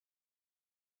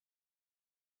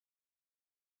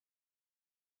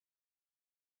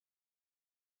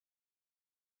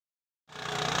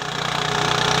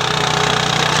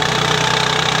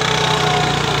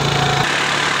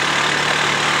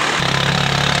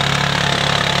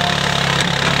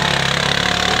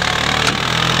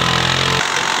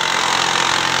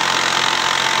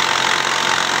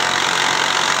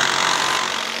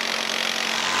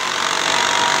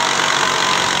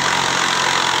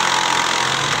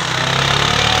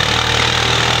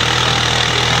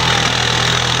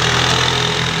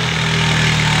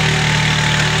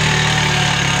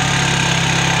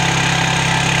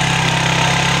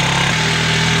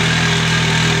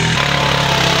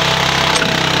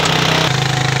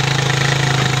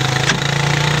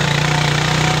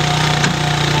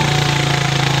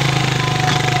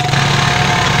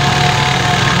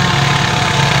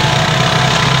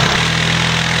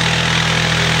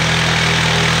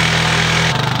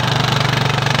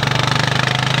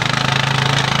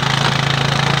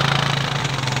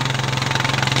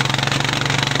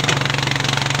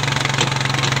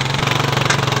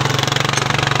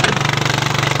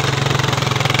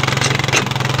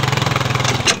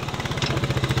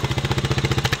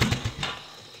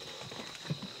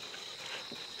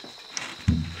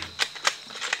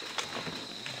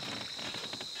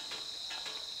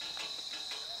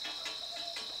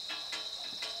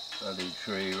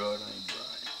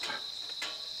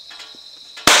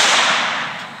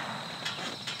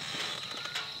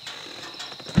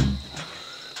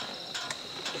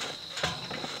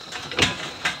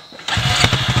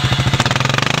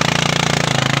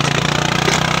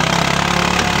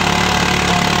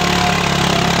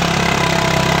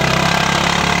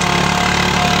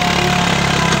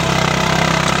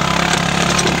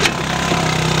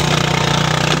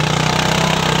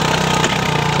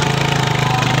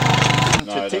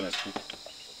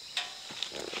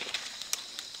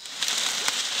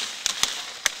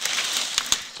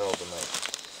sold to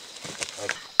me.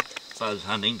 Buzz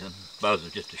Huntington. Buzz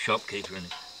was just a shopkeeper in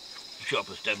a shop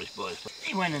established by his father.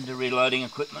 He went into reloading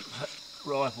equipment for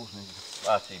rifles.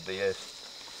 Patsy BS,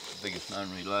 the biggest known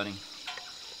reloading.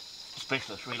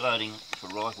 Specialist reloading for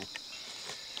rifles.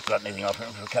 Got anything off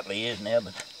him for a couple of years now,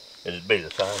 but it'd be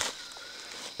the same.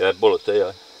 Yeah, bullets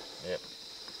there. Yep.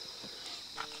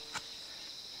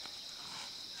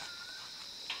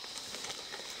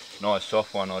 Nice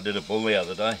soft one. I did a bull the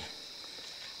other day.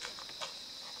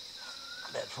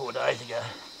 About 4 days ago.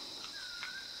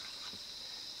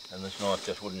 And this knife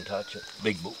just wouldn't touch it.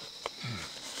 Big bull.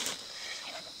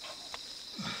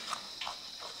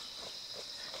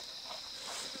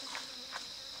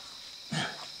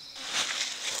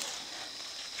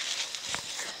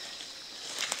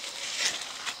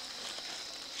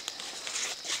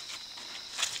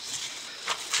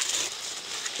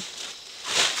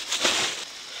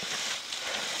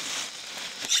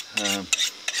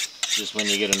 Just when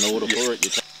you get an order for it,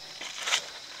 you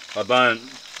I don't,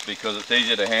 because it's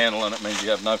easier to handle and it means you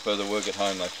have no further work at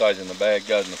home. They stays in the bag,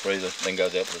 goes in the freezer, then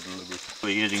goes out for delivery.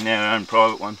 We're using now our own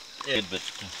private one, yeah. But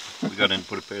we got in and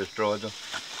put a pair of strides on.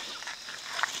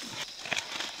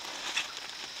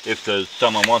 If there's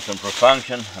someone wants them for a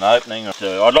function, an opening,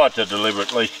 I'd like to deliver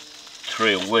at least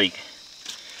 3 a week,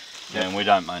 and we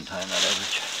don't maintain that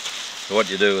average. So what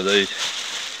you do with these,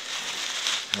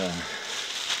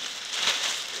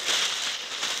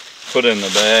 put it in the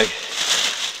bag,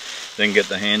 then get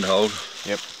the handhold.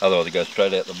 Yep. Otherwise it goes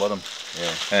straight out the bottom.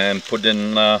 Yeah. And put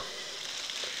in, have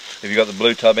you got the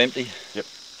blue tub empty? Yep.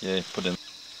 Yeah, put in.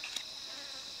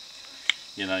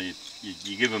 You know,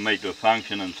 you give a meat to a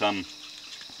function and some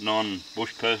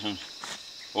non-bush person's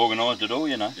organised it all,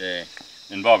 you know. Yeah.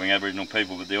 Involving Aboriginal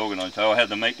people, but the organised say, oh, how'd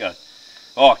the meat go?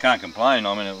 Oh, I can't complain,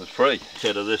 I mean it was free.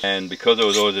 Instead of this, and because there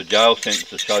was always a jail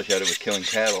sentence associated with killing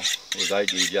cattle, it was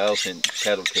 8-year jail sentence,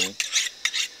 cattle killing.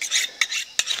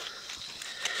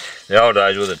 The old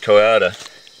days with a Toyota,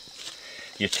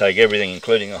 you used to take everything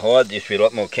including the hide. There used to be a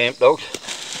lot more camp dogs.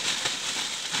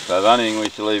 So the only thing we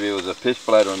used to leave here was a piss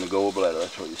bladder and the gallbladder,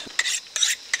 that's what you said.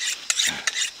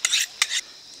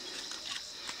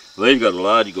 Well, they've got a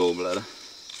large gallbladder,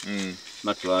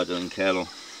 much larger than cattle.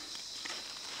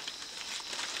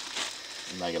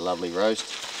 Make a lovely roast.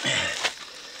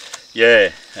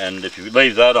 Yeah, and if you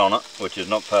leave that on it, which is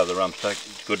not part of the rump steak,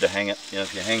 it's good to hang it, you know,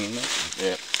 if you're hanging it.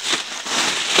 Yeah.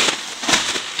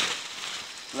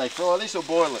 Do they fry this or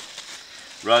boil it?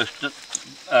 Roast it,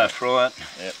 fry it,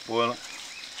 yep. Boil it.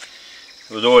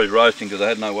 It was always roasting because they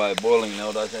had no way of boiling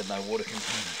nowadays, they had no water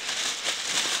containers.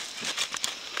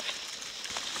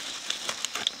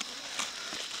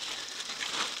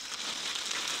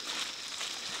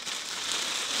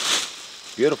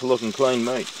 Beautiful looking clean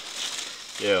meat.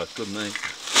 Yeah, it's good meat.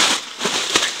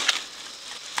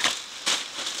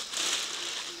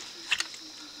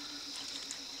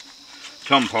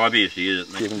 Tom Piper used to use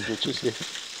it, mate. Giving pictures, yeah.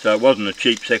 So it wasn't a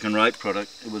cheap second-rate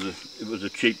product. It was a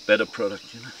cheap, better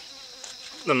product, you know.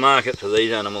 The market for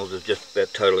these animals is just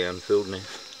about totally unfilled now.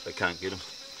 They can't get them.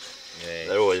 Yeah.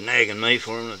 They're always nagging me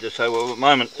for them. They just say, well, at the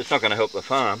moment it's not going to help the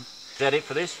farm. Is that it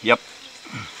for this? Yep.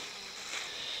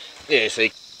 Yeah.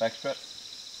 See. Back strap.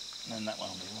 And that one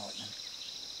will be right then.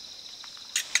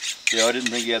 Yeah, I didn't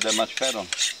think he had that much fat on.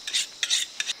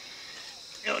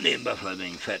 The idea of buffalo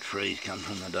being fat-free comes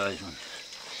from the days when...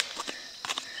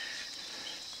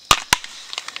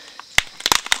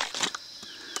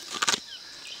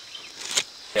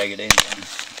 Tag it in.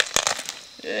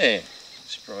 Yeah.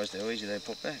 Surprised how easy they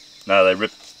pop back. No, they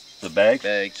rip the bag.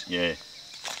 Bags. Yeah.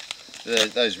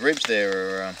 Those ribs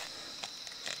there are...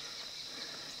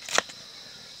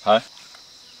 Huh?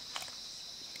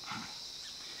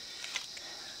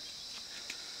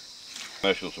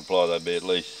 Commercial supply, they'd be at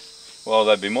least, well,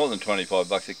 they'd be more than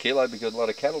 $25 a kilo because a lot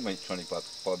of cattle meat's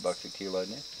 $25 a kilo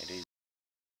now. It is.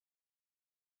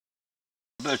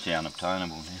 Virtually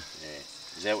unobtainable now. Yeah.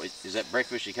 Is that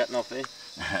breakfast you're cutting off there?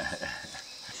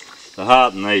 The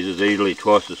heart in these is easily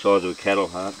twice the size of a cattle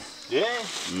heart. Yeah.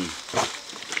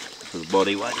 For the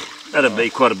body weight. That'd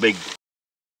be quite a big.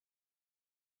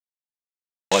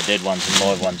 By dead ones and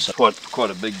live ones. So. Quite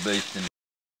a big beast. And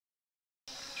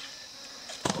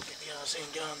I'll get the arse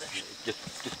end going.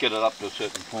 Just get it up to a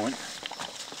certain point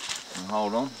and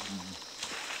hold on.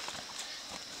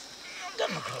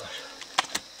 Done across.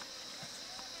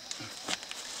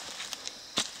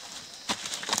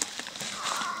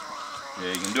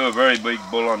 Yeah, you can do a very big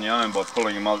bull on your own by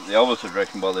pulling them up the opposite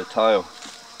direction by their tail.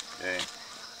 Yeah.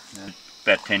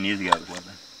 About 10 years ago it was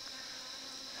that.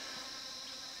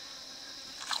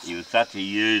 He was such a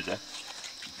user,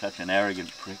 such an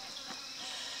arrogant prick.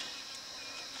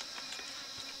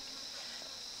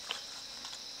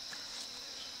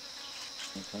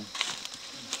 Okay.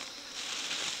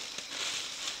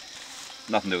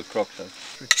 Nothing to do with crocs though.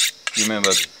 You remember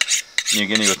New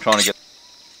Guinea was trying to get...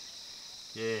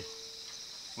 Yeah.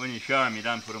 When you show them, you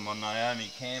don't put them on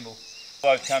Naomi Campbell.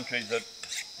 Those countries that...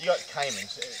 You got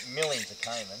caimans, millions of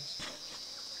caimans.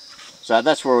 So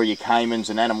that's where all your caimans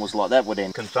and animals like that would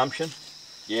end. Consumption?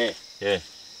 Yeah. Yeah.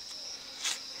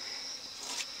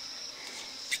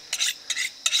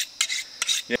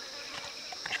 Yeah.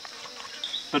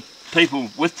 But people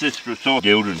with this resource,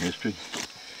 children history.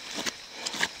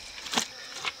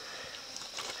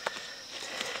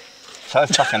 So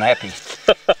fucking happy.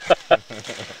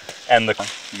 And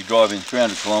you drive in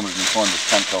 300 kilometres and find this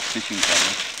cunt off fishing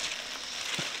somewhere.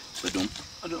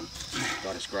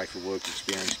 God, it's great for work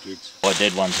experience, kids. By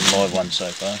dead ones and live ones so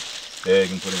far. Yeah, you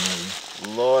can put them over.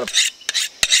 A lot of...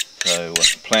 So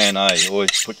plan A,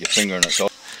 always put your finger in it.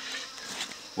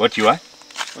 What you are?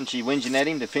 Wouldn't you whinge at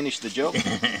him to finish the job?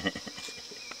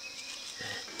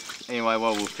 Anyway,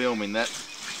 while we're filming that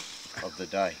of the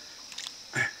day,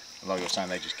 like I was saying,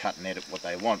 they just cut and edit what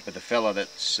they want, but the fella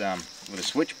that's with a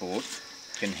switchboard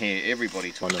can hear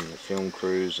everybody talking. The film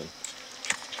crews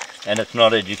and it's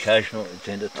not educational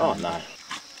intended. Oh no.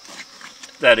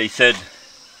 That he said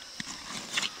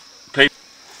people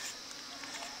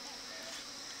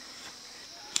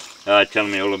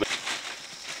telling me all about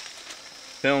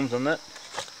films on that.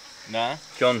 No.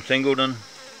 John Singleton.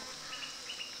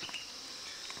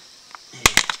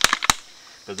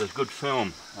 But there's good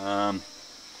film.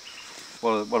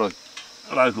 What a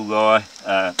local guy,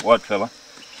 white fella,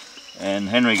 and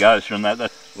Henry goes from that.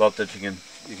 That's a lot that you can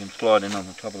slide in on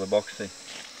the top of the box there.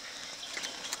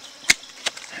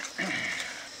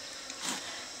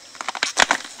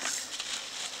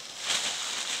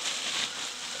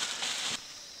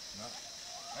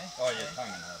 Oh yeah, tongue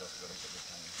and heart. I've got to put the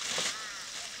tongue in.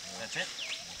 That's it.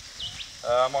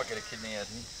 I might get a kidney out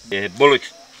here. Yeah,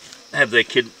 bullocks have their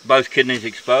both kidneys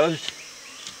exposed.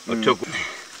 I took.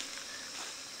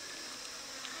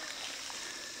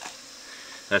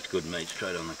 That's good meat,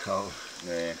 straight on the coal.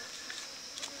 Yeah.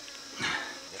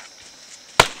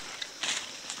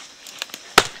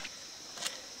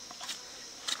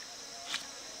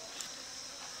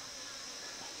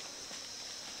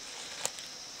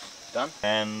 Done?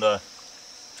 And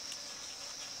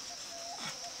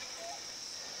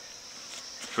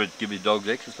give your dogs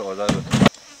exercise over.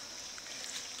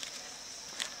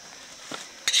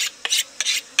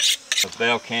 A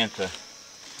bowel cancer.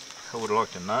 I would have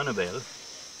liked to have known about it.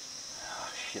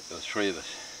 Shit, there was 3 of us.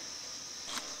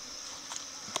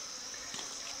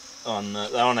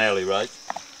 They're on hourly rate.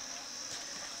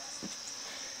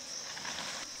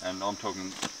 And I'm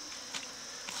talking...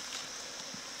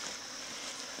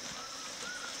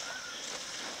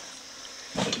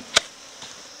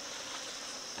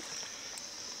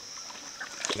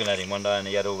 Looking at him one day and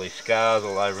he had all these scars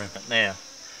all over him now.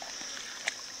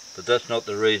 But that's not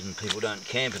the reason people don't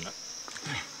camp in it.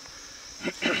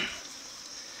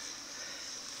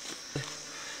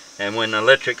 And when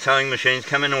electric sewing machines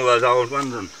come in, all those old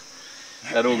ones, and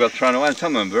that all got thrown away. And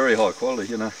some of them very high quality,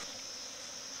 you know.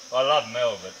 I love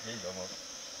Mel, but he's almost...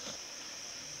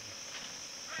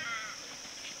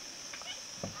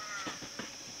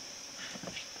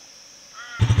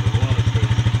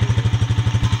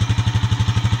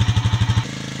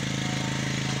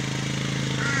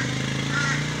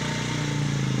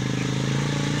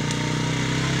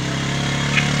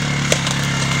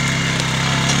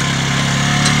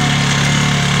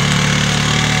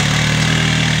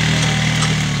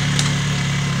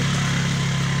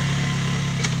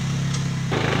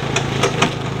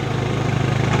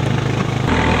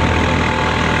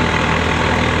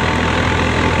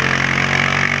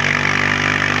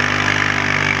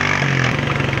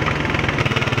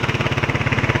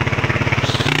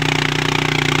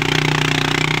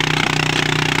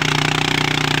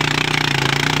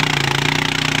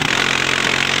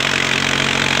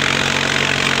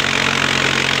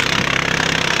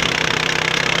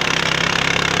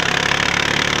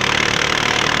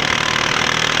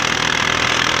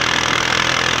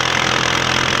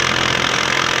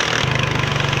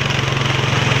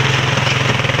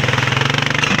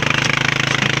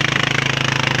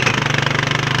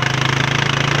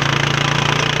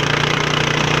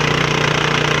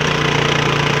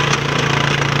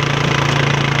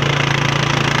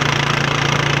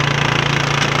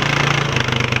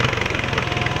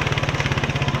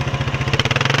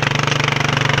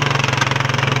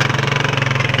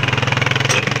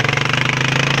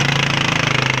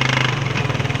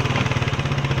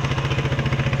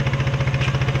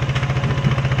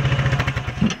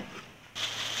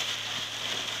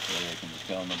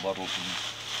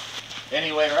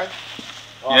 anywhere, right?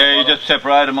 Oh, yeah, you just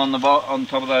separate them on the on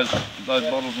top of those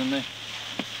bottles in there.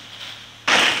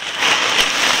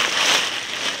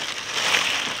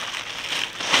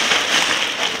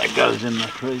 That goes in the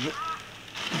freezer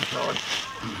inside.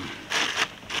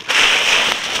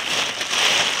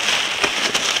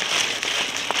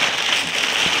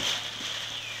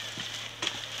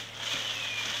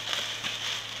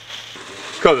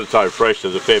 Because it's so fresh,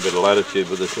 there's a fair bit of latitude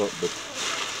with this lot, but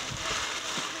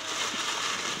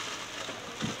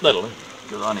that'll do.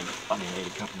 Because I only need a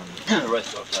couple of them. The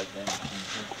rest I'll take down.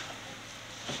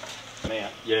 Now?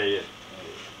 Yeah.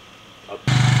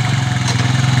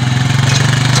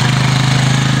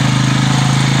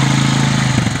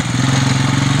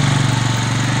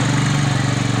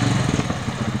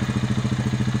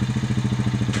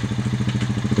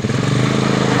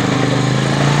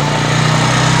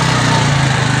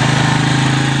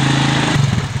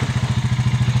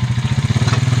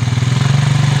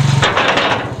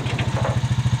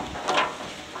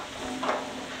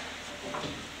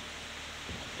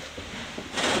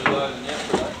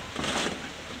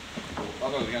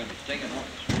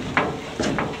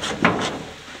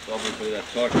 Obviously that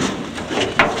cycle.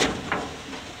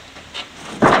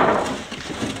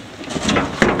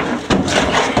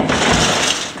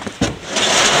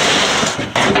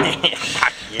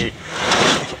 Fuck you.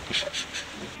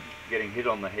 Getting hit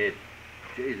on the head.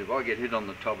 Jeez, if I get hit on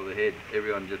the top of the head,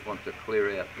 everyone just wants to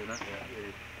clear out, you know?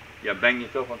 Yeah. You bang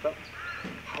yourself on top?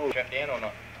 Oh, shut down or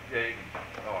not? Yeah, you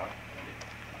can. Alright.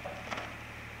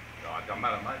 Alright, don't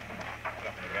matter, mate.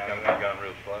 Nothing to go. Going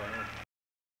real slow, isn't it?